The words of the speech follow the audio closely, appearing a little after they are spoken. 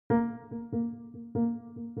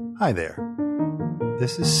Hi there.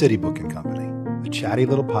 This is City Book and Company, a chatty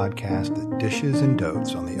little podcast that dishes and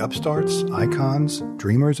dotes on the upstarts, icons,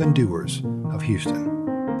 dreamers, and doers of Houston,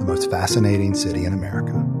 the most fascinating city in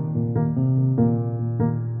America.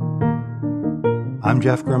 I'm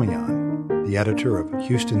Jeff Grumillon, the editor of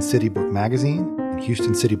Houston City Book Magazine and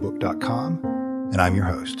HoustonCityBook.com, and I'm your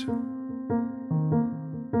host.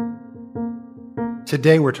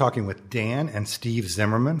 Today we're talking with Dan and Steve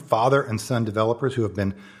Zimmerman, father and son developers who have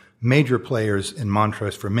been major players in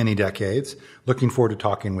Montrose for many decades. Looking forward to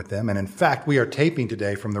talking with them. And in fact, we are taping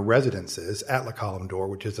today from the residences at Le Colombe d'Or,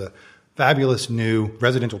 which is a fabulous new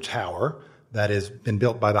residential tower that has been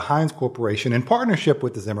built by the Hines Corporation in partnership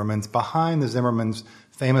with the Zimmermans behind the Zimmermans'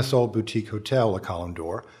 famous old boutique hotel, Le Colombe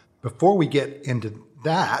d'Or. Before we get into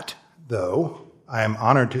that, though, I am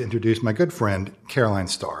honored to introduce my good friend, Caroline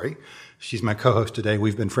Starry. She's my co-host today.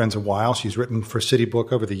 We've been friends a while. She's written for City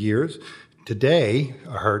Book over the years. Today,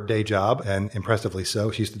 her day job, and impressively so,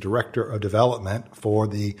 she's the Director of Development for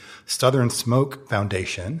the Southern Smoke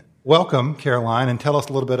Foundation. Welcome, Caroline, and tell us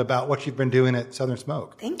a little bit about what you've been doing at Southern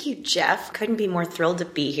Smoke. Thank you, Jeff. Couldn't be more thrilled to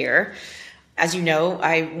be here. As you know,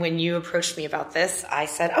 when you approached me about this, I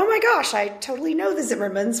said, oh my gosh, I totally know the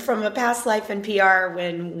Zimmermans from a past life in PR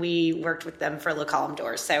when we worked with them for Le Colombe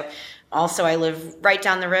d'Or. So also I live right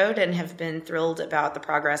down the road and have been thrilled about the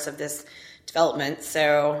progress of this development.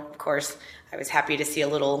 So, of course, I was happy to see a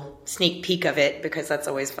little sneak peek of it because that's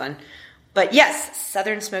always fun. But yes,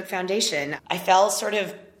 Southern Smoke Foundation. I fell sort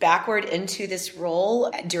of backward into this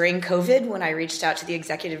role during COVID when I reached out to the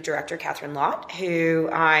executive director, Catherine Lott, who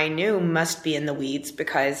I knew must be in the weeds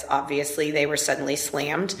because obviously they were suddenly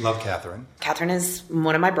slammed. Love Catherine. Catherine is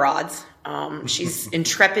one of my broads. She's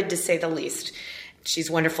intrepid to say the least.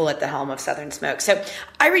 She's wonderful at the helm of Southern Smoke. So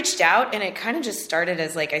I reached out and it kind of just started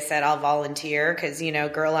as, like I said, I'll volunteer because,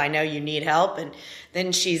 girl, I know you need help. And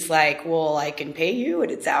then she's like, well, I can pay you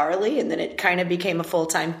and it's hourly. And then it kind of became a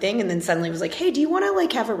full-time thing. And then suddenly it was like, hey, do you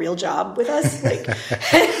want to have a real job with us?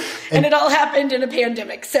 And it all happened in a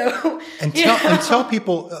pandemic. So and tell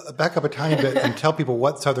people, back up a tiny bit and tell people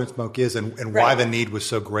what Southern Smoke is and why the need was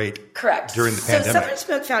so great. Correct. During the pandemic. So Southern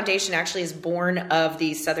Smoke Foundation actually is born of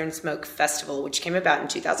the Southern Smoke Festival, which came about in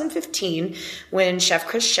 2015 when Chef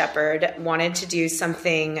Chris Shepard wanted to do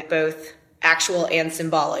something both actual and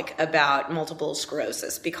symbolic about multiple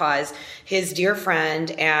sclerosis because his dear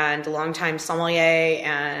friend and longtime sommelier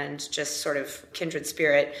and just sort of kindred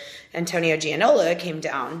spirit, Antonio Gianola, came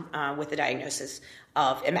down with the diagnosis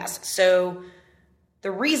of MS. So the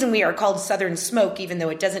reason we are called Southern Smoke, even though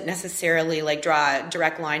it doesn't necessarily draw a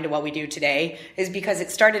direct line to what we do today, is because it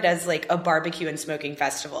started as a barbecue and smoking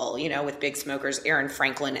festival, with big smokers, Aaron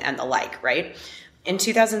Franklin and the like, right? In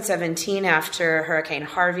 2017, after Hurricane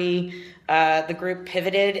Harvey, the group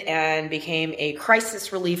pivoted and became a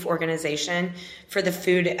crisis relief organization for the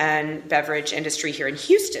food and beverage industry here in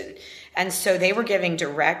Houston. And so they were giving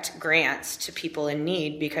direct grants to people in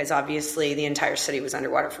need because obviously the entire city was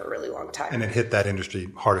underwater for a really long time. And it hit that industry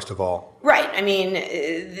hardest of all. Right. I mean,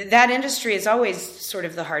 that industry is always sort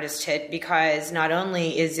of the hardest hit because not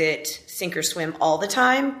only is it sink or swim all the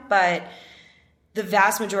time, but the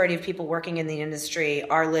vast majority of people working in the industry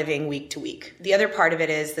are living week to week. The other part of it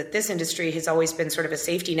is that this industry has always been sort of a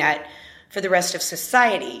safety net for the rest of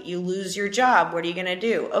society. You lose your job. What are you going to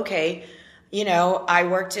do? Okay, I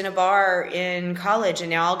worked in a bar in college and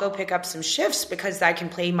now I'll go pick up some shifts because I can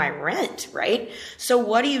pay my rent, right? So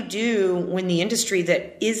what do you do when the industry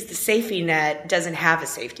that is the safety net doesn't have a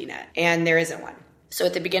safety net? And there isn't one. So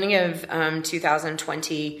at the beginning of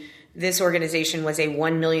 2020, this organization was a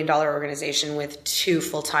 $1 million organization with 2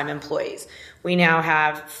 full-time employees. We now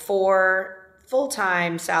have 4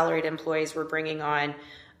 full-time salaried employees. We're bringing on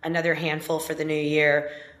another handful for the new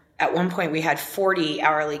year. At one point, we had 40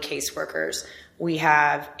 hourly caseworkers. We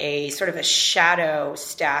have a sort of a shadow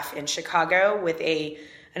staff in Chicago with an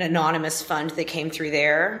anonymous fund that came through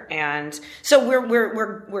there. And so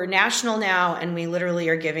we're national now, and we literally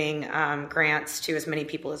are giving grants to as many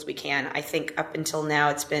people as we can. I think up until now,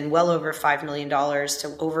 it's been well over $5 million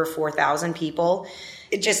to over 4,000 people.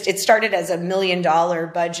 It started as $1 million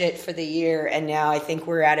budget for the year, and now I think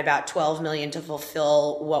we're at about $12 million to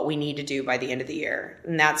fulfill what we need to do by the end of the year.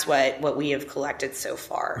 And that's what we have collected so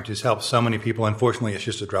far. Which has helped so many people. Unfortunately, it's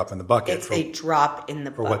just a drop in the bucket. It's a drop in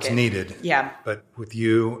the bucket. For what's needed. Yeah. But with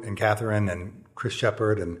you and Catherine and Chris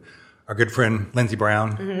Shepard and our good friend Lindsey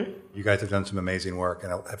Brown, you guys have done some amazing work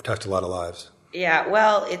and have touched a lot of lives. Yeah,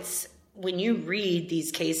 well, it's when you read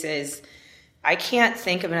these cases, I can't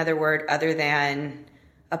think of another word other than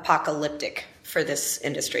apocalyptic for this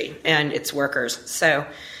industry and its workers. So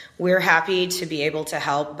we're happy to be able to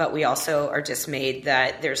help, but we also are dismayed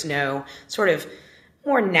that there's no sort of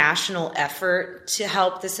more national effort to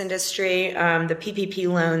help this industry. The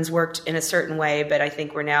PPP loans worked in a certain way, but I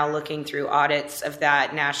think we're now looking through audits of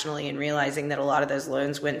that nationally and realizing that a lot of those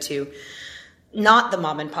loans went to not the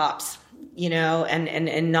mom and pops,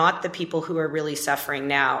 and not the people who are really suffering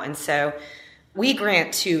now. And so we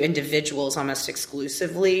grant to individuals almost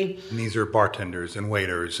exclusively. And these are bartenders and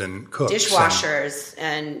waiters and cooks. Dishwashers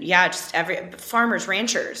and just farmers,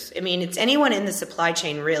 ranchers. I mean, it's anyone in the supply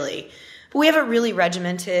chain, really. But we have a really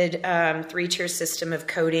regimented 3-tier system of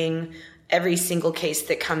coding every single case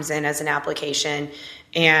that comes in as an application,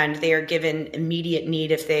 and they are given immediate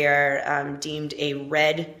need if they are deemed a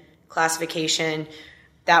red classification.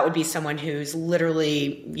 That would be someone who's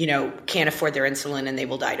literally, can't afford their insulin and they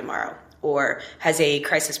will die tomorrow, or has a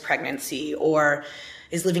crisis pregnancy, or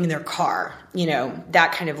is living in their car,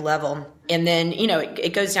 that kind of level. And then,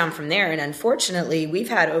 it goes down from there. And unfortunately, we've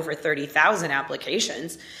had over 30,000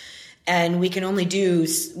 applications. And we can only do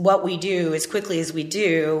what we do as quickly as we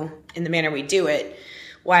do in the manner we do it,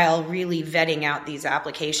 while really vetting out these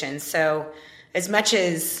applications. So as much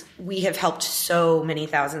as we have helped so many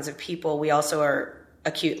thousands of people, we also are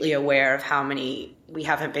acutely aware of how many we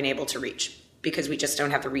haven't been able to reach because we just don't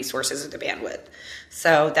have the resources or the bandwidth.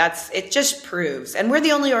 So it just proves. And we're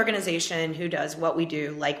the only organization who does what we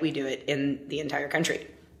do like we do it in the entire country.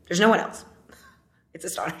 There's no one else. It's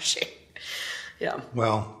astonishing. Yeah.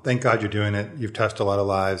 Well, thank God you're doing it. You've touched a lot of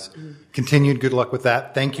lives. Continued good luck with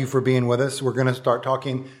that. Thank you for being with us. We're going to start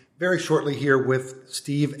talking very shortly here with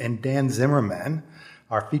Steve and Dan Zimmerman,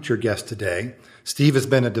 our featured guest today. Steve has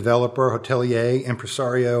been a developer, hotelier,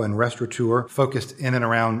 impresario, and restaurateur focused in and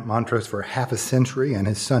around Montrose for half a century, and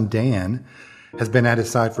his son Dan has been at his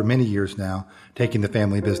side for many years now, taking the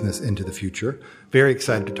family business into the future. Very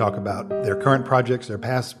excited to talk about their current projects, their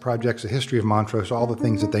past projects, the history of Montrose, all the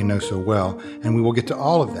things that they know so well. And we will get to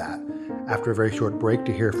all of that after a very short break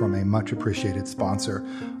to hear from a much appreciated sponsor.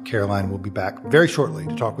 Caroline will be back very shortly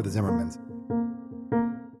to talk with the Zimmermans.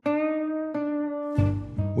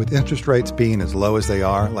 With interest rates being as low as they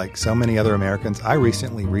are, like so many other Americans, I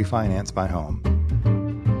recently refinanced my home.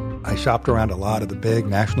 I shopped around a lot of the big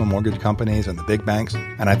national mortgage companies and the big banks,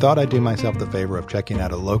 and I thought I'd do myself the favor of checking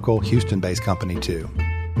out a local Houston-based company too.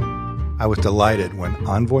 I was delighted when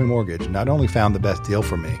Envoy Mortgage not only found the best deal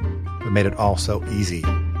for me, but made it all so easy.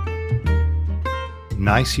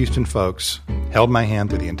 Nice Houston folks held my hand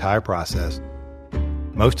through the entire process,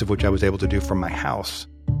 most of which I was able to do from my house.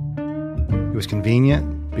 It was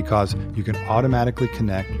convenient because you can automatically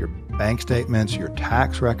connect your bank statements, your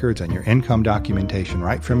tax records, and your income documentation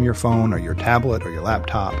right from your phone or your tablet or your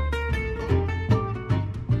laptop.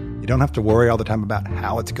 You don't have to worry all the time about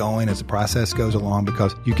how it's going as the process goes along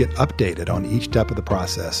because you get updated on each step of the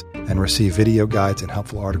process and receive video guides and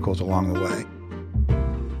helpful articles along the way.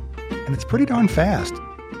 And it's pretty darn fast.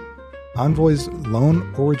 Envoy's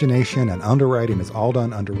loan origination and underwriting is all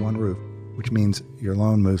done under one roof, which means your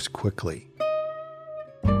loan moves quickly.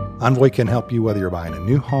 Envoy can help you whether you're buying a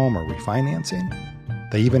new home or refinancing.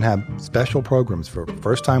 They even have special programs for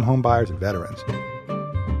first-time home buyers and veterans.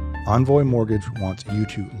 Envoy Mortgage wants you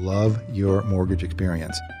to love your mortgage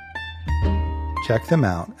experience. Check them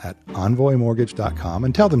out at envoymortgage.com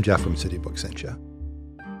and tell them Jeff from City Book sent you.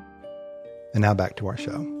 And now back to our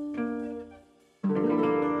show.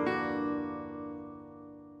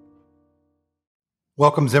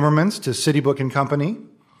 Welcome, Zimmermans, to City Book and Company.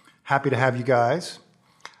 Happy to have you guys.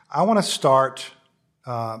 I want to start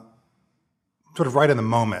sort of right in the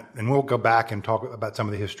moment, and we'll go back and talk about some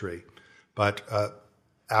of the history. But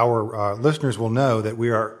our listeners will know that we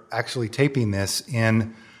are actually taping this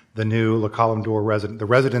in the new Le Colombe d'Or the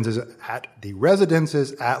residences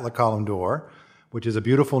at Le Colombe d'Or, which is a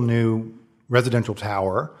beautiful new residential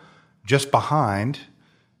tower just behind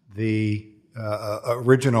the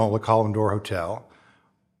original Le Colombe d'Or Hotel.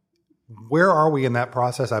 Where are we in that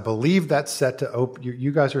process? I believe that's set to open.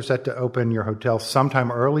 You guys are set to open your hotel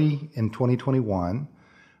sometime early in 2021.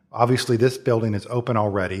 Obviously, this building is open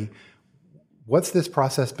already. What's this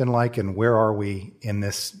process been like, and where are we in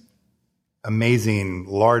this amazing,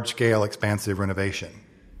 large-scale, expansive renovation?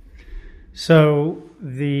 So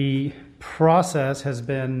the process has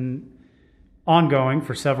been ongoing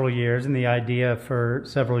for several years, and the idea for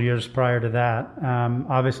several years prior to that.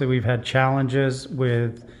 Obviously, we've had challenges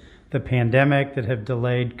with the pandemic that have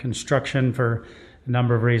delayed construction for a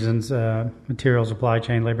number of reasons, material supply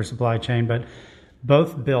chain, labor supply chain, but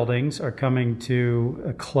both buildings are coming to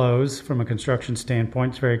a close from a construction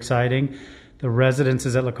standpoint. It's very exciting. The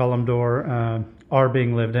residences at Le Colombe d'Or are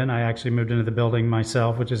being lived in. I actually moved into the building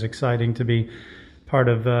myself, which is exciting to be part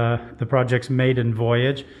of the project's maiden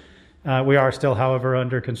voyage. We are still, however,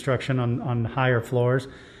 under construction on higher floors.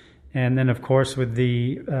 And then, of course, with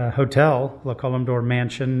the hotel, La Colombe d'Or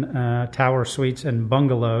Mansion, tower suites, and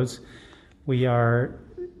bungalows, we aren't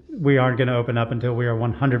going to open up until we are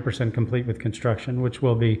 100% complete with construction, which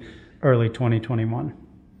will be early 2021.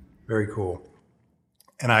 Very cool.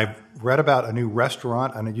 And I've read about a new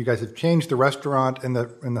restaurant. I know you guys have changed the restaurant in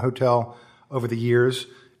the hotel over the years.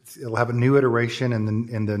 It'll have a new iteration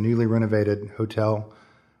in the newly renovated hotel.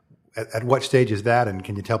 At what stage is that? And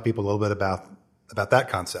can you tell people a little bit about that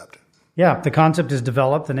concept? Yeah, the concept is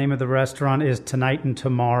developed. The name of the restaurant is Tonight and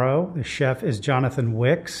Tomorrow. The chef is Jonathan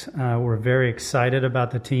Wicks. We're very excited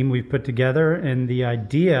about the team we've put together. And the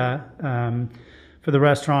idea for the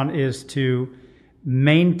restaurant is to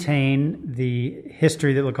maintain the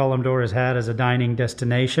history that La Colombe d'Or has had as a dining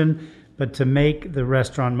destination, but to make the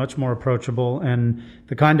restaurant much more approachable and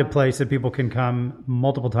the kind of place that people can come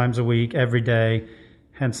multiple times a week, every day,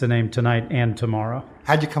 hence the name Tonight and Tomorrow.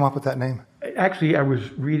 How'd you come up with that name? Actually, I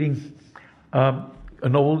was reading a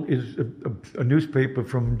newspaper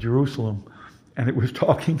from Jerusalem, and it was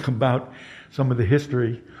talking about some of the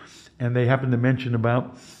history, and they happened to mention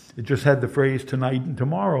about, it just had the phrase tonight and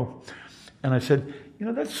tomorrow. And I said,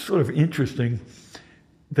 that's sort of interesting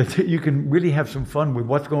that you can really have some fun with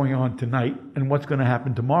what's going on tonight and what's going to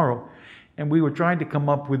happen tomorrow. And we were trying to come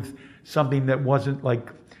up with something that wasn't like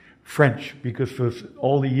French, because for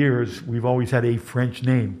all the years, we've always had a French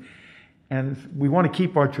name. And we want to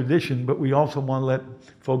keep our tradition, but we also want to let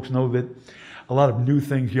folks know that a lot of new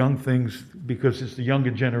things, young things, because it's the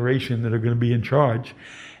younger generation that are going to be in charge.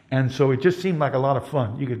 And so it just seemed like a lot of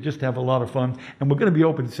fun. You could just have a lot of fun. And we're going to be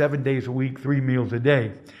open 7 days a week, 3 meals a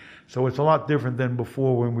day. So it's a lot different than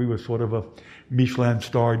before when we were sort of a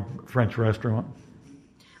Michelin-starred French restaurant.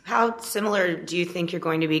 How similar do you think you're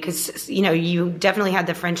going to be? Because, you definitely had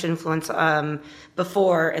the French influence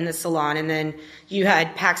before in the salon, and then you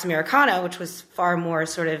had Pax Americana, which was far more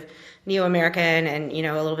sort of neo-American and,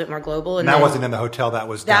 a little bit more global. And that wasn't in the hotel, that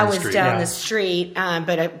was down the street. That was down the street,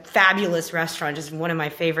 but a fabulous restaurant, just one of my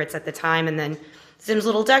favorites at the time. And then Zim's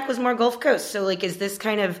Little Deck was more Gulf Coast. So, is this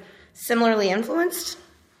kind of similarly influenced?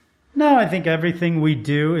 No, I think everything we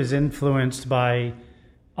do is influenced by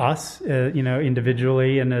us,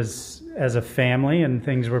 individually and as a family, and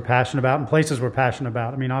things we're passionate about and places we're passionate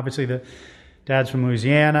about. I mean, obviously the dad's from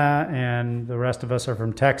Louisiana and the rest of us are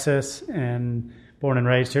from Texas and born and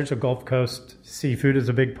raised here. So Gulf Coast seafood is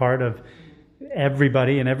a big part of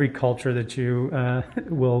everybody and every culture that you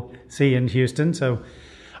will see in Houston. So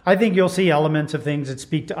I think you'll see elements of things that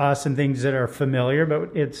speak to us and things that are familiar,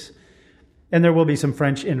 but and there will be some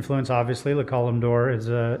French influence, obviously. Le Colombe d'Or is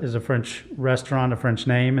a French restaurant, a French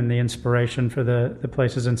name, and the inspiration for the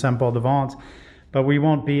place is in Saint-Paul-de-Vence. But we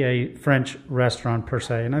won't be a French restaurant per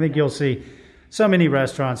se. And I think you'll see so many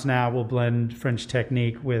restaurants now will blend French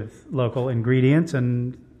technique with local ingredients.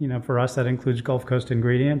 And, for us, that includes Gulf Coast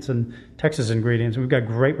ingredients and Texas ingredients. We've got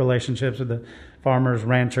great relationships with the farmers,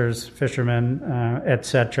 ranchers, fishermen, et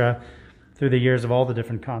cetera, through the years of all the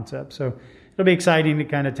different concepts. So it'll be exciting to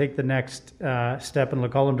kind of take the next step in Le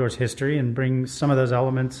Colombe d'Or's history and bring some of those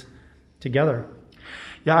elements together.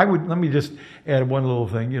 Yeah, let me just add one little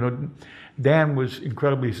thing. Dan was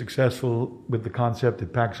incredibly successful with the concept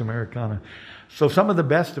at Pax Americana. So some of the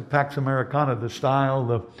best of Pax Americana, the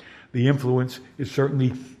style, the influence, is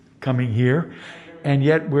certainly coming here. And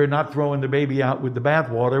yet we're not throwing the baby out with the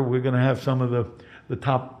bathwater. We're going to have some of the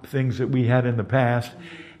top things that we had in the past.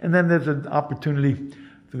 And then there's an opportunity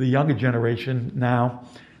for the younger generation now,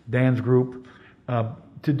 Dan's group,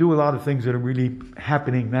 to do a lot of things that are really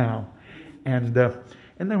happening now. And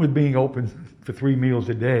then with being open for 3 meals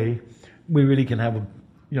a day, we really can have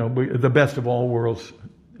the best of all worlds.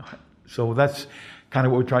 So that's kind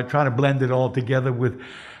of what we're trying to blend it all together with,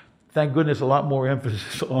 thank goodness, a lot more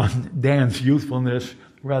emphasis on Dan's youthfulness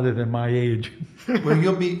rather than my age. Is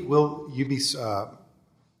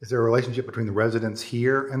there a relationship between the residents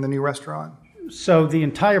here and the new restaurant? So the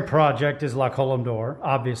entire project is La Colombe d'Or,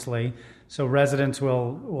 obviously. So residents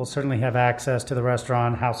will certainly have access to the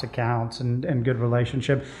restaurant, house accounts, and good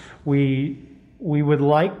relationship. We would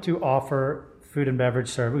like to offer food and beverage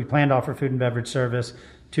service. We plan to offer food and beverage service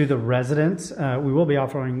to the residents. We will be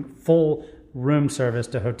offering full room service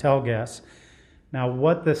to hotel guests. Now,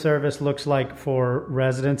 what the service looks like for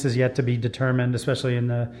residents is yet to be determined, especially in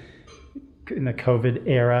the COVID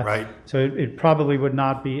era. Right. So it probably would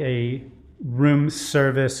not be a room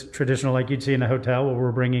service traditional like you'd see in a hotel where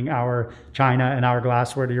we're bringing our china and our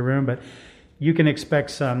glassware to your room, but you can expect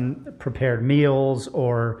some prepared meals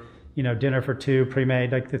or dinner for two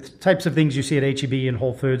pre-made, like the types of things you see at H-E-B and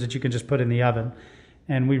Whole Foods that you can just put in the oven.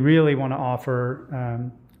 And we really want to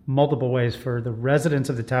offer multiple ways for the residents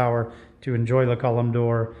of the tower to enjoy Le Colombe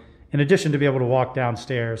d'Or, in addition to be able to walk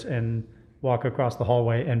downstairs and walk across the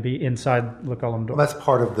hallway and be inside Le Colombe d'Or. Well, that's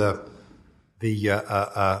part of the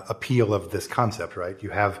appeal of this concept, right? You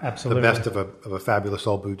have Absolutely. the best of a fabulous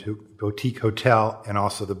old boutique hotel and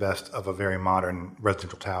also the best of a very modern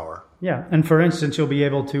residential tower. Yeah, and for instance, you'll be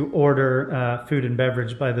able to order food and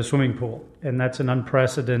beverage by the swimming pool, and that's an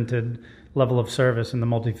unprecedented level of service in the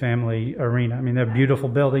multifamily arena. I mean, there are beautiful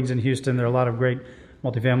buildings in Houston. There are a lot of great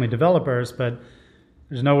multifamily developers, but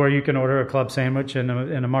there's nowhere you can order a club sandwich and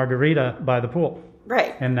a margarita by the pool.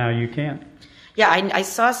 Right. And now you can. Yeah, I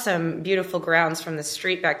saw some beautiful grounds from the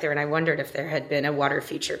street back there, and I wondered if there had been a water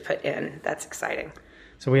feature put in. That's exciting.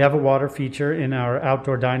 So we have a water feature in our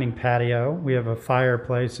outdoor dining patio. We have a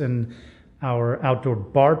fireplace in our outdoor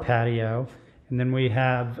bar patio. And then we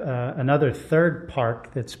have another third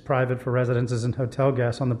park that's private for residences and hotel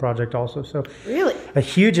guests on the project also. So really, a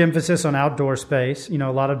huge emphasis on outdoor space. You know,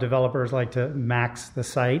 a lot of developers like to max the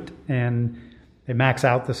site, and they max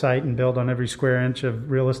out the site and build on every square inch of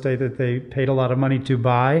real estate that they paid a lot of money to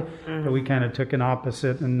buy. Mm-hmm. But we kind of took an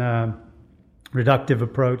opposite and reductive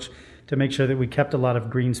approach to make sure that we kept a lot of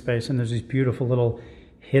green space. And there's these beautiful little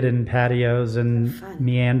hidden patios and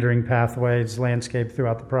meandering pathways landscaped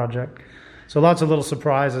throughout the project. So lots of little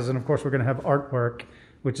surprises, and of course we're going to have artwork,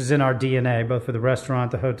 which is in our DNA, both for the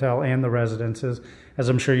restaurant, the hotel, and the residences. As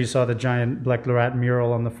I'm sure you saw the giant Blake Lorat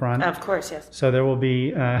mural on the front. Of course, yes. So there will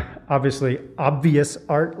be obvious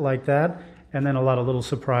art like that, and then a lot of little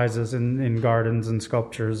surprises in gardens and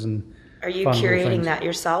sculptures and. Are you curating that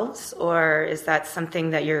yourselves, or is that something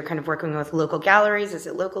that you're kind of working with local galleries? Is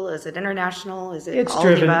it local? Is it international? Is it all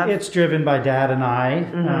the above? It's driven by Dad and I.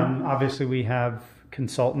 Mm-hmm. Obviously, we have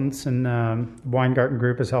consultants, and Weingarten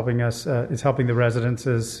Group is helping the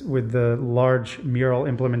residences with the large mural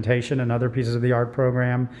implementation and other pieces of the art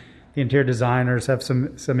program. The interior designers have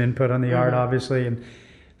some input on the art, obviously. And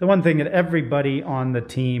the one thing that everybody on the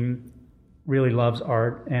team really loves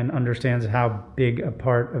art and understands how big a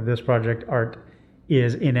part of this project art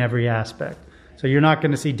is in every aspect. So you're not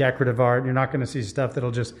going to see decorative art. You're not going to see stuff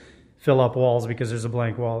that'll just fill up walls because there's a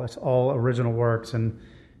blank wall. It's all original works and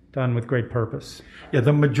done with great purpose. Yeah,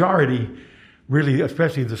 the majority, really,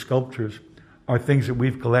 especially the sculptures, are things that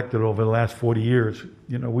we've collected over the last 40 years.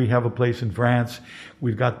 You know, we have a place in France.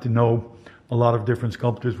 We've got to know a lot of different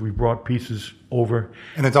sculptors. We brought pieces over.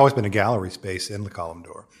 And it's always been a gallery space in Le Colombe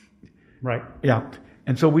d'Or. Right. Yeah.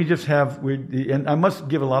 And so we just have, and I must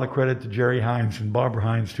give a lot of credit to Jerry Hines and Barbara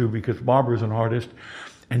Hines too, because Barbara's an artist.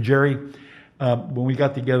 And Jerry, when we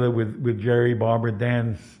got together with Jerry, Barbara,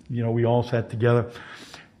 Dan, you know, we all sat together.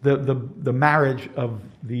 The marriage of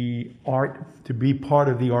the art to be part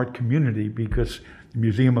of the art community, because the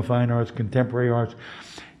Museum of Fine Arts, Contemporary Arts,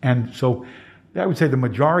 and so I would say the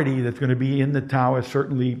majority that's going to be in the tower,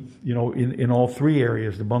 certainly, you know, in all three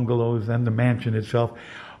areas, the bungalows and the mansion itself,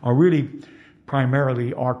 are really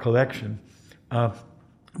primarily our collection.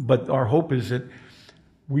 But our hope is that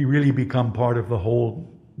we really become part of the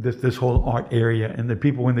whole, this whole art area, and that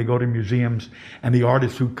people, when they go to museums, and the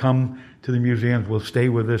artists who come to the museums will stay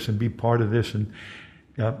with us and be part of this. And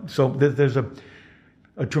so there's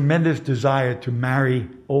a tremendous desire to marry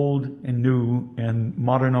old and new and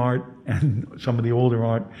modern art and some of the older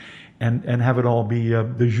art and have it all be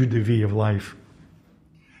the jus de vie of life.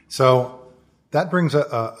 So that brings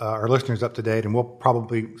our listeners up to date, and we'll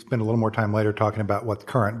probably spend a little more time later talking about what's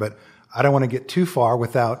current, but I don't want to get too far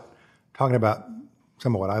without talking about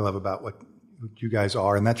some of what I love about what you guys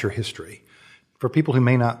are, and that's your history. For people who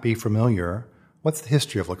may not be familiar, what's the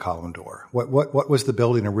history of Le Colombe d'Or? What was the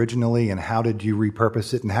building originally, and how did you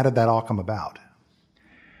repurpose it, and how did that all come about?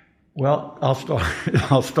 Well, I'll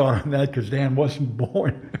start on that because Dan wasn't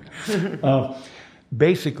born.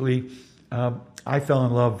 Basically, I fell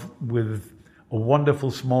in love with a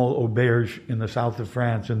wonderful small auberge in the south of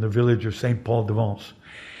France in the village of Saint-Paul-de-Vence.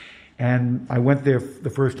 And I went there the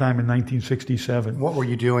first time in 1967. What were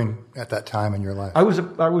you doing at that time in your life? I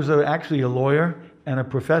was actually a lawyer and a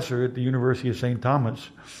professor at the University of St. Thomas.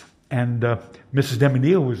 And Mrs.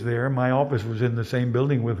 Demenil was there. My office was in the same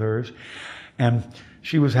building with hers. And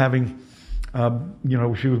she was having,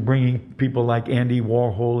 she was bringing people like Andy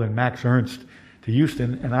Warhol and Max Ernst to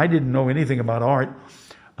Houston. And I didn't know anything about art.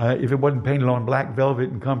 If it wasn't painted on black velvet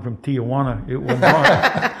and come from Tijuana, it wasn't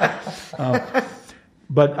art.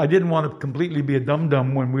 But I didn't want to completely be a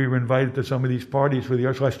dum-dum when we were invited to some of these parties for the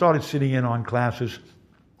art. So I started sitting in on classes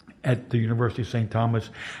at the University of St. Thomas,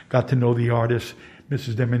 got to know the artists,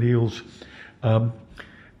 Mrs. Demenil's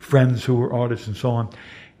friends who were artists and so on.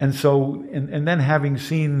 And so, and then having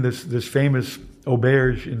seen this famous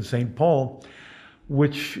Auberge in St. Paul,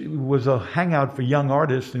 which was a hangout for young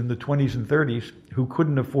artists in the 20s and 30s who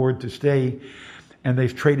couldn't afford to stay, and they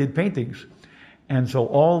traded paintings. And so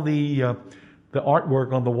all the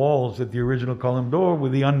artwork on the walls at the original Column d'Or were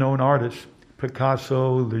the unknown artists: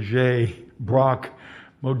 Picasso, Leger, Braque,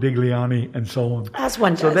 Modigliani, and so on. As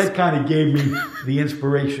one does. So that kind of gave me the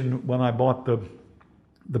inspiration when I bought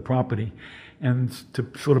the property. And to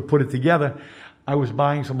sort of put it together, I was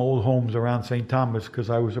buying some old homes around St. Thomas because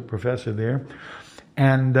I was a professor there.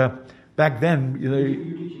 And back then,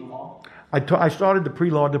 You teaching law? I started the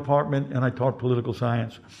pre-law department and I taught political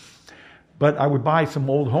science. But I would buy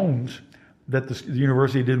some old homes that the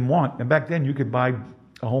university didn't want. And back then you could buy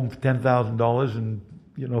a home for $10,000 and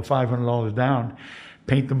 $500 down,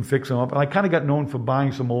 paint them, fix them up. And I kind of got known for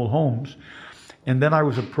buying some old homes. And then I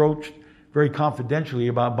was approached very confidentially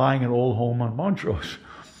about buying an old home on Montrose,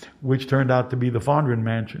 which turned out to be the Fondren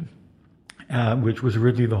Mansion, which was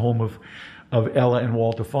originally the home of Ella and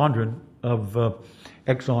Walter Fondren of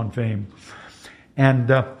Exxon fame. And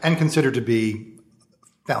considered to be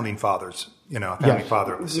founding fathers, founding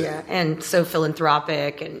father of the city. Yeah, and so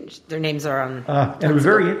philanthropic, and their names are on. And it was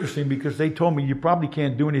very interesting because they told me you probably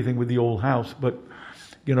can't do anything with the old house, but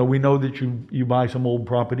we know that you buy some old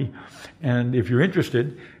property, and if you're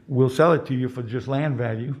interested, we'll sell it to you for just land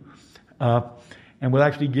value, and we'll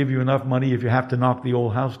actually give you enough money if you have to knock the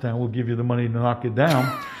old house down. We'll give you the money to knock it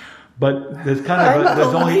down, but there's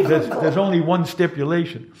there's only one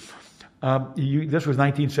stipulation. This was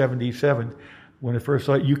 1977 when it first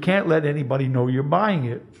started. You can't let anybody know you're buying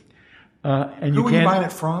it, and Who were you buying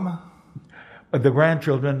it from? The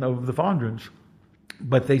grandchildren of the Fondrens.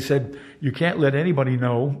 But they said, you can't let anybody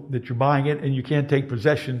know that you're buying it, and you can't take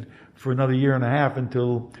possession for another year and a half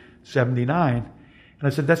until 79. And I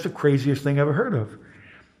said, that's the craziest thing I've ever heard of.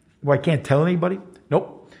 Well, I can't tell anybody?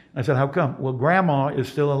 Nope. I said, how come? Well, Grandma is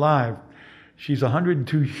still alive. She's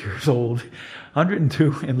 102 years old,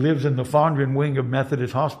 102, and lives in the Fondren wing of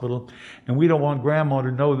Methodist Hospital. And we don't want Grandma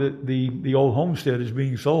to know that the old homestead is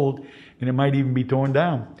being sold, and it might even be torn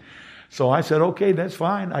down. So I said, okay, that's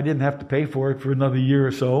fine. I didn't have to pay for it for another year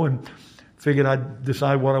or so, and figured I'd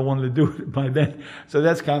decide what I wanted to do by then. So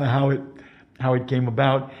that's kind of how it came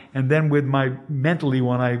about. And then mentally,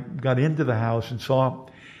 when I got into the house and saw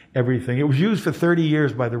everything, it was used for 30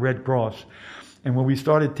 years by the Red Cross. And when we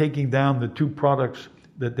started taking down the two products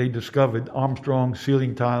that they discovered, Armstrong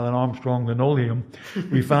ceiling tile and Armstrong linoleum,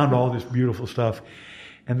 we found all this beautiful stuff.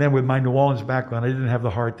 And then with my New Orleans background, I didn't have the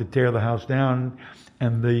heart to tear the house down.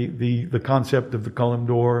 And the concept of the Column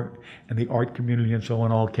d'Or and the art community and so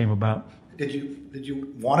on all came about. Did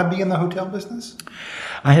you want to be in the hotel business?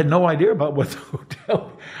 I had no idea about what the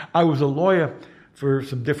hotel. I was a lawyer for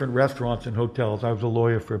some different restaurants and hotels. I was a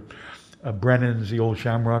lawyer for Brennan's, the Old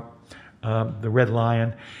Shamrock, the Red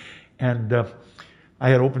Lion, and I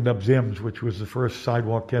had opened up Zim's, which was the first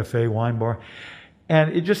sidewalk cafe, wine bar,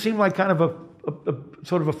 and it just seemed like kind of a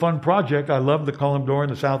sort of a fun project. I loved the Column d'Or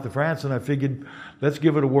in the south of France, and I figured, let's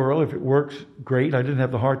give it a whirl. If it works, great. I didn't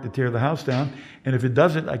have the heart to tear the house down, and if it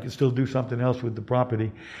doesn't, I could still do something else with the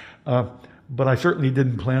property. But I certainly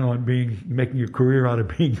didn't plan on making a career out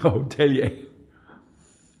of being a hotelier.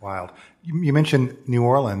 Wild. You mentioned New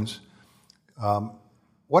Orleans.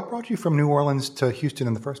 What brought you from New Orleans to Houston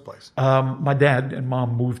in the first place? My dad and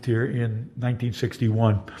mom moved here in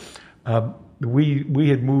 1961. We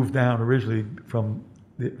had moved down originally from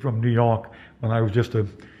New York when I was just a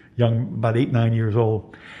young, about 8-9 years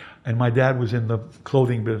old, and my dad was in the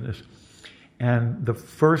clothing business. And the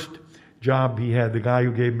first job he had, the guy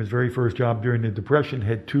who gave him his very first job during the Depression,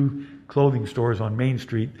 had 2 clothing stores on Main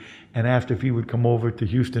Street, and asked if he would come over to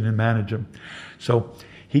Houston and manage them. So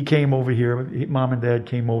he came over here. Mom and Dad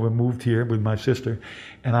came over, moved here with my sister,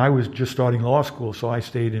 and I was just starting law school, so I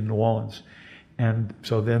stayed in New Orleans. And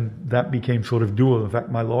so then that became sort of dual. In fact,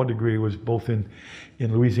 my law degree was both in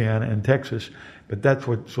Louisiana and Texas. But that's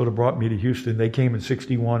what sort of brought me to Houston. They came in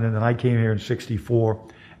 61, and then I came here in 64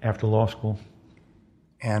 after law school.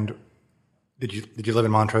 And did you live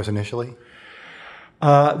in Montrose initially?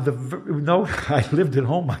 No, I lived at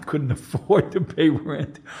home. I couldn't afford to pay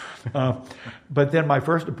rent. But then my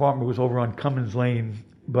first apartment was over on Cummins Lane.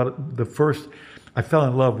 But I fell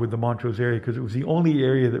in love with the Montrose area because it was the only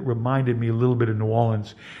area that reminded me a little bit of New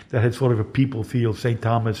Orleans, that had sort of a people feel, St.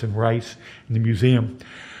 Thomas and Rice and the museum.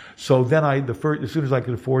 So then as soon as I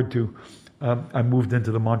could afford to, I moved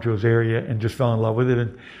into the Montrose area and just fell in love with it.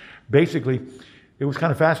 And basically, it was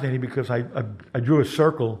kind of fascinating because I drew a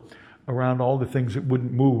circle around all the things that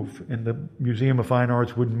wouldn't move. And the Museum of Fine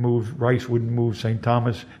Arts wouldn't move, Rice wouldn't move, St.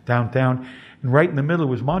 Thomas, downtown. And right in the middle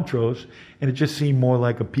was Montrose, and it just seemed more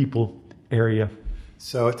like a people area.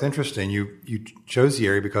 So it's interesting. You chose the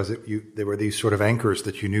area because there were these sort of anchors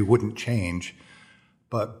that you knew wouldn't change.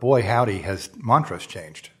 But boy, howdy, has Montrose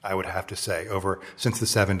changed, I would have to say, since the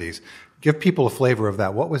 70s. Give people a flavor of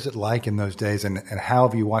that. What was it like in those days, and how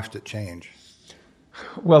have you watched it change?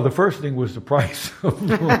 Well, the first thing was the price of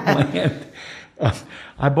the land.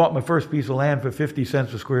 I bought my first piece of land for 50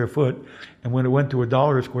 cents a square foot, and when it went to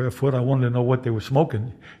 $1 a square foot, I wanted to know what they were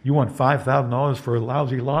smoking. You want $5,000 for a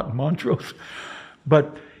lousy lot in Montrose?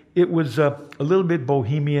 But it was a little bit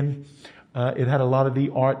bohemian. It had a lot of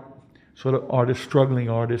the art, sort of artists, struggling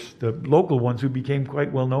artists, the local ones who became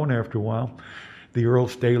quite well known after a while, the Earl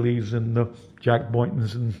Staleys and the Jack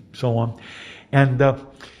Boyntons and so on. And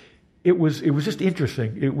it was just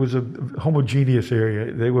interesting. It was a homogeneous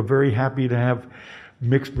area. They were very happy to have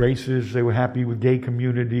mixed races. They were happy with gay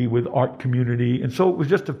community, with art community. And so it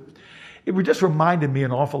just reminded me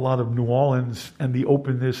an awful lot of New Orleans and the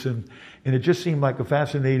openness, and it just seemed like a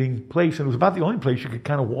fascinating place. And it was about the only place you could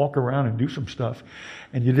kind of walk around and do some stuff,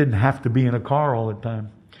 and you didn't have to be in a car all the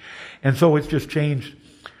time. And so it's just changed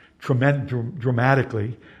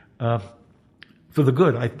dramatically for the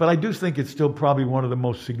good. But I do think it's still probably one of the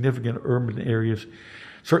most significant urban areas,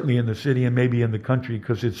 certainly in the city and maybe in the country,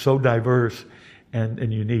 because it's so diverse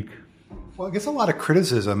and unique. Well, I guess a lot of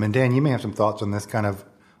criticism, and Dan, you may have some thoughts on this kind of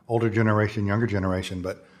older generation, younger generation,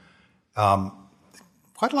 but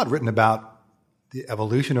quite a lot written about the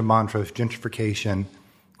evolution of Montrose, gentrification,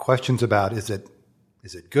 questions about is it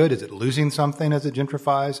good? Is it losing something as it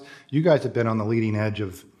gentrifies? You guys have been on the leading edge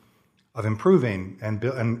of improving and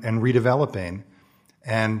redeveloping,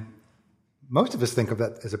 and most of us think of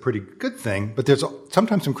that as a pretty good thing, but there's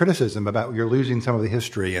sometimes some criticism about you're losing some of the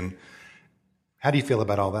history. And how do you feel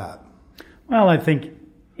about all that? Well, I think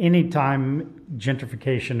anytime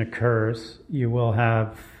gentrification occurs, you will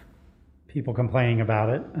have people complaining about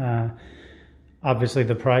it. Obviously,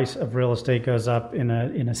 the price of real estate goes up in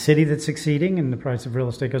a city that's succeeding, and the price of real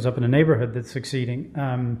estate goes up in a neighborhood that's succeeding.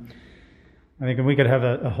 I think we could have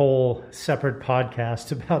a whole separate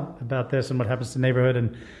podcast about this and what happens to the neighborhood.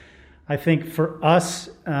 And I think for us,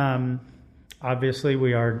 obviously,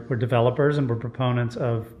 we're developers and we're proponents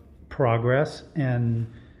of progress. And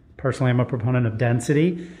personally, I'm a proponent of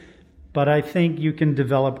density. But I think you can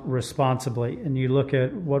develop responsibly. And you look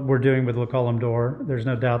at what we're doing with Le Colombe d'Or, there's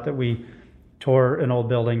no doubt that we tore an old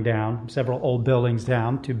building down, several old buildings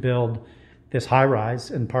down, to build this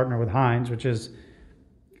high-rise and partner with Hines, which is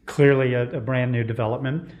clearly a brand new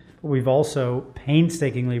development. We've also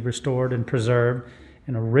painstakingly restored and preserved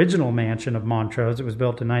an original mansion of Montrose. It was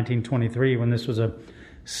built in 1923 when this was a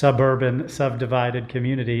suburban, subdivided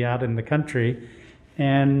community out in the country.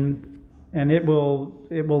 And it will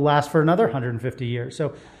last for another 150 years.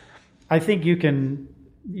 So I think you can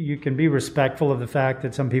be respectful of the fact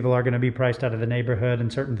that some people are going to be priced out of the neighborhood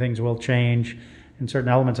and certain things will change and certain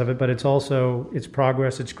elements of it, but it's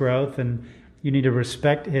progress, it's growth, and you need to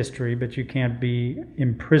respect history, but you can't be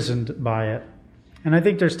imprisoned by it. And I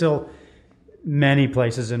think there's still many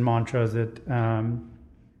places in Montrose that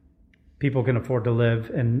people can afford to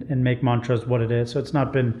live and make Montrose what it is. So it's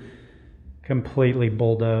not been completely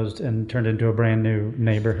bulldozed and turned into a brand new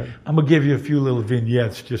neighborhood. I'm going to give you a few little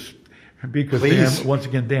vignettes just because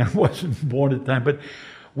Dan wasn't born at the time. But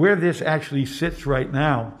where this actually sits right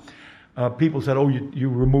now, people said, you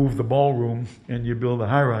remove the ballroom and you build a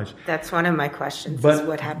high-rise. That's one of my questions, is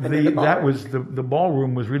what happened in the ballroom. That was the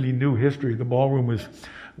ballroom was really new history. The ballroom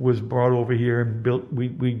was brought over here and built.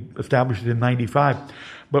 We established it in 95.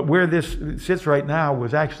 But where this sits right now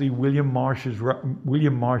was actually William Marsh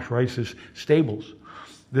Rice's stables.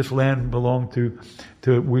 This land belonged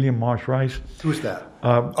to William Marsh Rice. Who's that?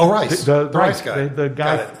 Rice. The Rice guy. The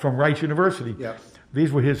guy from Rice University. Yeah.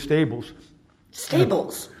 These were his stables.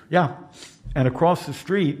 Stables? Yeah. And across the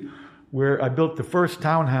street, where I built the first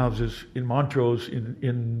townhouses in Montrose in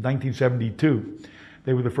 1972.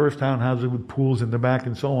 They were the first townhouses with pools in the back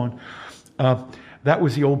and so on. That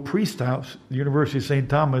was the old priest house. The University of St.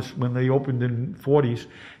 Thomas, when they opened in the 40s,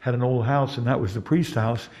 had an old house, and that was the priest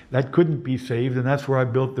house. That couldn't be saved, and that's where I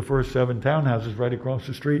built the first 7 townhouses right across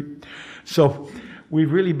the street. So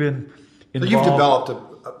we've really been involved. So you've developed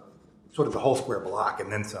a sort of the whole square block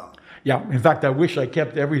and then some. Yeah. In fact, I wish I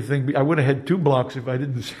kept everything. I would have had 2 blocks if I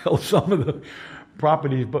didn't sell some of the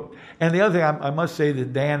properties. And the other thing, I must say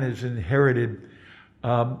that Dan has inherited.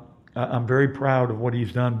 I'm very proud of what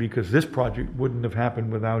he's done, because this project wouldn't have happened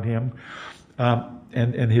without him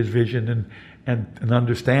and his vision and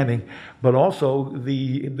understanding. But also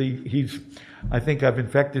I think I've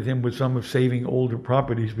infected him with some of saving older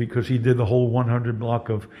properties, because he did the whole 100 block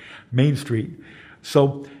of Main Street.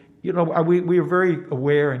 So we are very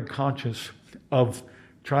aware and conscious of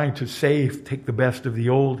trying to take the best of the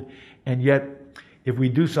old, and yet if we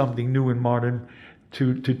do something new and modern,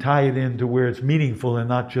 to tie it into where it's meaningful and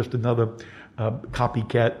not just another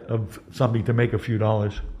copycat of something to make a few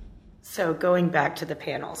dollars. So going back to the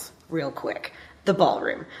panels real quick, the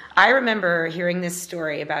ballroom. I remember hearing this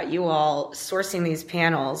story about you all sourcing these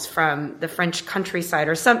panels from the French countryside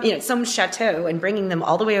or some chateau and bringing them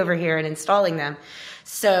all the way over here and installing them.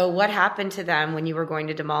 So what happened to them when you were going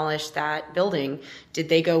to demolish that building? Did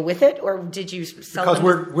they go with it, or did you sell them?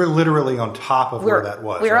 Because we're literally on top of where that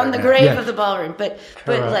was. We're right on the now. grave of the ballroom. But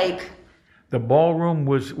like... The ballroom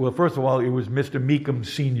was, well, first of all, it was Mr. Meekum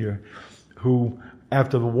Sr., who,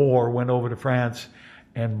 after the war, went over to France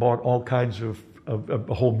and bought all kinds of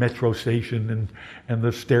a whole metro station and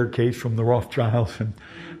the staircase from the Rothschilds and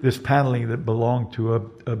this paneling that belonged to a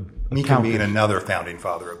Meekum countess. being another founding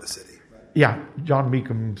father of the city. Yeah, John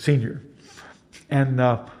Meekum Sr. And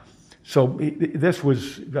so this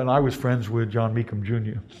was, and I was friends with John Meekum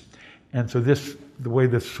Jr. And so the way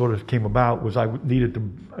this sort of came about was I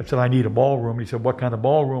said, I need a ballroom. He said, what kind of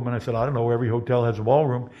ballroom? And I said, I don't know, every hotel has a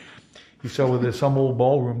ballroom. He said, well, there's some old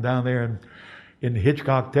ballroom down there in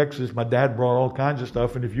Hitchcock, Texas. My dad brought all kinds of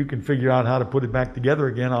stuff, and if you can figure out how to put it back together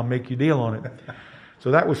again, I'll make you a deal on it.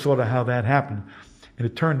 So that was sort of how that happened. And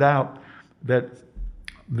it turned out that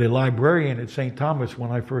the librarian at St. Thomas,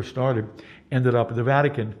 when I first started, ended up at the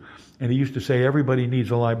Vatican. And he used to say, everybody needs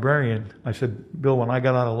a librarian. I said, Bill, when I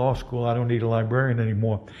got out of law school, I don't need a librarian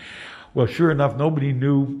anymore. Well, sure enough, nobody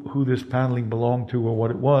knew who this paneling belonged to or what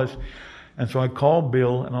it was. And so I called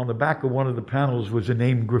Bill, and on the back of one of the panels was the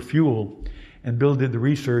name Graffuel. And Bill did the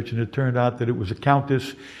research, and it turned out that it was a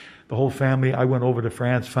countess, the whole family. I went over to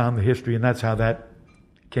France, found the history, and that's how that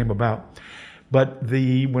came about. But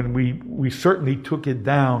when we certainly took it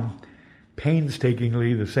down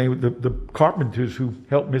painstakingly, the carpenters who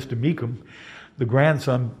helped Mr. Meekum, the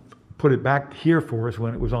grandson, put it back here for us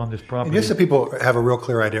when it was on this property. And just so people have a real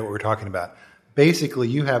clear idea what we're talking about, basically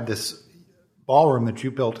you have this ballroom that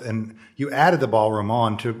you built, and you added the ballroom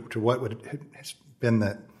on to what has been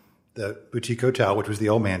the boutique hotel, which was the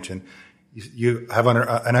old mansion. You have an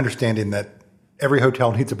understanding that every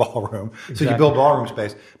hotel needs a ballroom. Exactly. So you build ballroom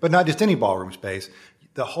space, but not just any ballroom space.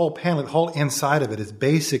 The whole panel, the whole inside of it is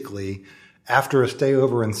basically, after a stay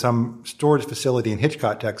over in some storage facility in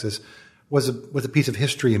Hitchcock, Texas, was a piece of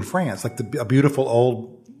history in France, like a beautiful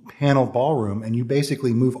old paneled ballroom, and you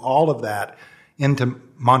basically move all of that into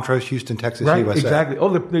Montrose, Houston, Texas, right, USA. Exactly.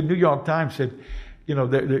 Oh, the New York Times said,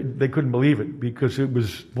 they couldn't believe it because it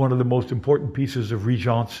was one of the most important pieces of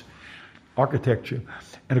Regence architecture.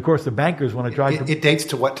 And of course, the bankers, when I tried it dates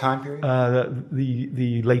to what time period?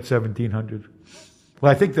 The late 1700s. Well,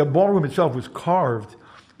 I think the ballroom itself was carved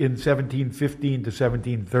in 1715 to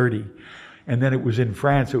 1730. And then it was in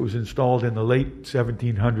France. It was installed in the late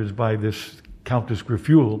 1700s by this Countess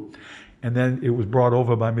Graffuel. And then it was brought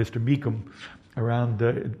over by Mr. Meekum around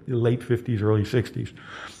the late 50s, early 60s,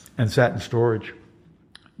 and sat in storage.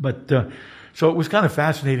 But so it was kind of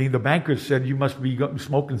fascinating. The bankers said, you must be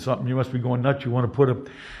smoking something. You must be going nuts. You want to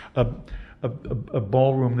put a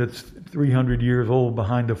ballroom that's 300 years old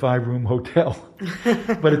behind a 5-room hotel.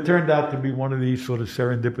 But it turned out to be one of these sort of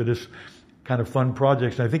serendipitous kind of fun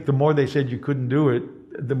projects. And I think the more they said you couldn't do it,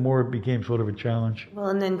 the more it became sort of a challenge. Well,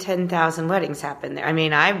 and then 10,000 weddings happened there. I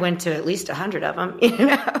mean, I went to at least 100 of them,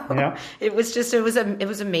 Yeah. It was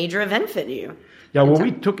a major event venue. Yeah, well,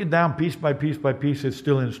 we took it down piece by piece by piece. It's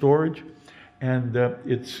still in storage. And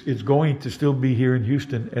it's going to still be here in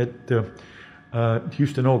Houston at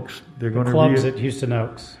Houston Oaks. They're going to clubs at Houston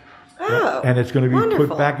Oaks. Oh, and it's going to be wonderful.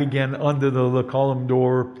 Put back again under the column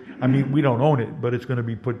door. I mean, we don't own it, but it's going to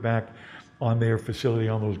be put back on their facility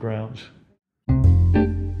on those grounds.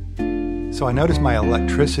 So I noticed my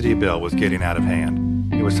electricity bill was getting out of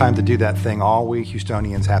hand. It was time to do that thing all we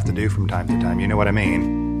Houstonians have to do from time to time. You know what I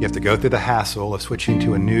mean? You have to go through the hassle of switching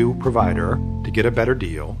to a new provider to get a better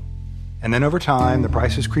deal. And then over time, the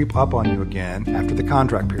prices creep up on you again after the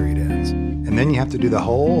contract period ends. And then you have to do the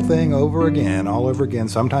whole thing over again, all over again,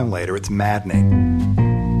 sometime later. It's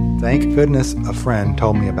maddening. Thank goodness a friend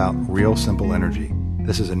told me about Real Simple Energy.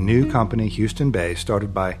 This is a new company, Houston-based,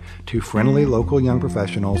 started by two friendly local young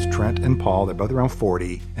professionals, Trent and Paul. They're both around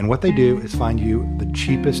 40. And what they do is find you the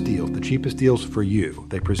cheapest deals for you.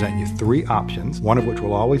 They present you 3 options, one of which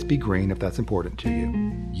will always be green if that's important to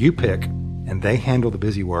you. You pick, and they handle the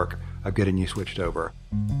busy work of getting you switched over.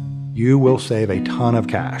 You will save a ton of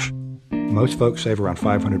cash. Most folks save around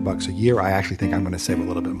 $500 a year. I actually think I'm going to save a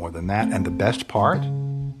little bit more than that. And the best part,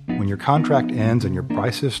 when your contract ends and your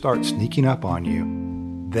prices start sneaking up on you,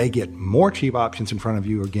 they get more cheap options in front of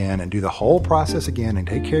you again and do the whole process again and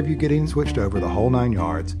take care of you getting switched over the whole 9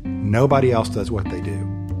 yards. Nobody else does what they do.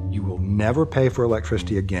 You will never pay for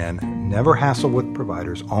electricity again, never hassle with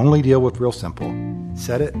providers, only deal with Real Simple.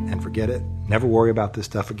 Set it and forget it, never worry about this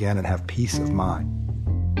stuff again, and have peace of mind.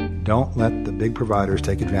 Don't let the big providers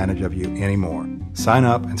take advantage of you anymore. Sign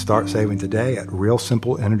up and start saving today at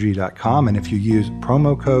realsimpleenergy.com, and if you use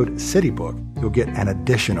promo code CityBook, you'll get an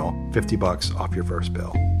additional $50 off your first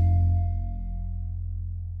bill.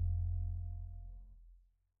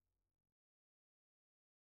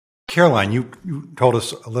 Caroline, you told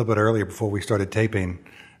us a little bit earlier before we started taping,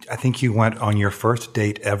 I think you went on your first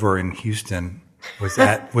date ever in Houston. Was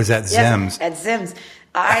that Zim's? At Zim's.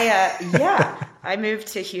 I moved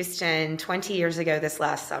to Houston 20 years ago this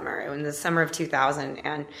last summer, in the summer of 2000.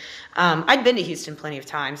 And I'd been to Houston plenty of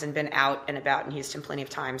times and been out and about in Houston plenty of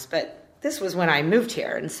times. But this was when I moved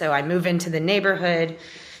here. And so I moved into the neighborhood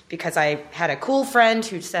because I had a cool friend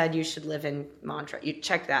who said you should live in Montrose. You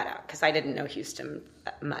check that out, because I didn't know Houston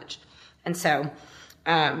much. And so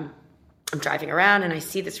I'm driving around and I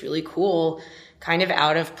see this really cool kind of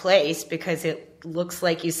out of place, because it looks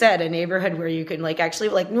like you said a neighborhood where you can actually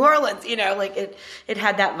New Orleans, it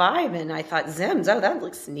had that vibe. And I thought, Zim's, oh, that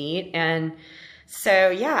looks neat. And so,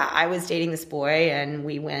 I was dating this boy and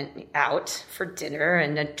we went out for dinner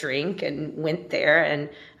and a drink and went there, and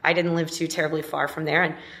I didn't live too terribly far from there.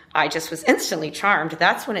 And I just was instantly charmed.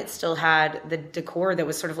 That's when it still had the decor that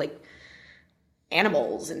was sort of like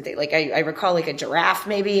animals and I recall a giraffe,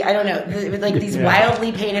 maybe, I don't know, with these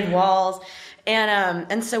wildly painted walls.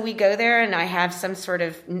 And so we go there and I have some sort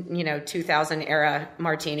of, 2000 era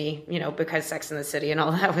martini, because Sex and the City and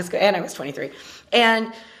all that was good. And I was 23.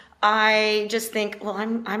 And I just think, well,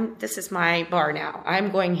 this is my bar now.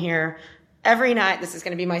 I'm going here every night. This is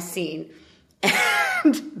going to be my scene.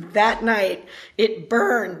 And that night it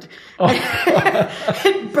burned. Oh.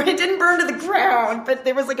 It didn't burn to the ground, but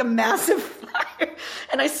there was a massive fire.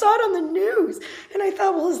 And I saw it on the news. And I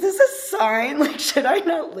thought, well, is this a sign? Should I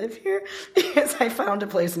not live here? Because I found a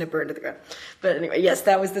place and it burned to the ground. But anyway, yes,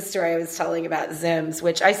 that was the story I was telling about Zim's,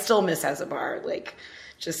 which I still miss as a bar.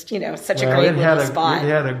 Such a great little spot. It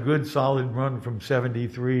had a good solid run from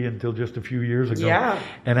 73 until just a few years ago. Yeah.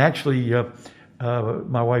 And actually,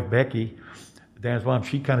 my wife, Becky, Dan's mom,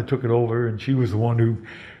 she kind of took it over, and she was the one who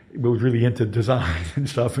was really into design and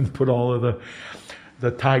stuff and put all of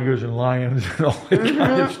the tigers and lions and all that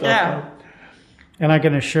kind of stuff out. And I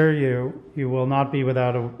can assure you, you will not be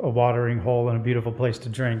without a watering hole and a beautiful place to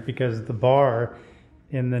drink, because the bar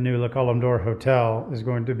in the new Le Colombe d'Or Hotel is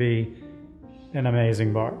going to be an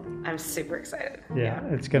amazing bar. I'm super excited. Yeah,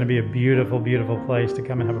 it's going to be a beautiful, beautiful place to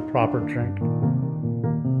come and have a proper drink.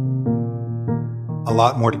 A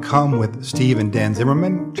lot more to come with Steve and Dan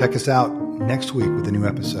Zimmerman. Check us out next week with a new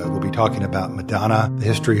episode. We'll be talking about Madonna, the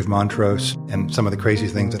history of Montrose, and some of the crazy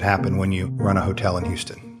things that happen when you run a hotel in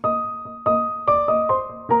Houston.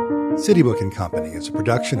 CityBook & Company is a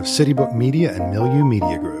production of CityBook Media and Milieu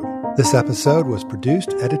Media Group. This episode was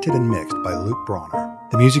produced, edited, and mixed by Luke Bronner.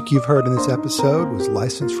 The music you've heard in this episode was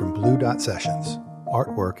licensed from Blue Dot Sessions.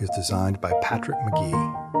 Artwork is designed by Patrick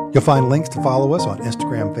McGee. You'll find links to follow us on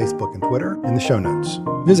Instagram, Facebook, and Twitter in the show notes.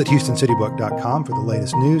 Visit HoustonCityBook.com for the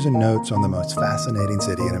latest news and notes on the most fascinating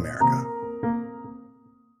city in America.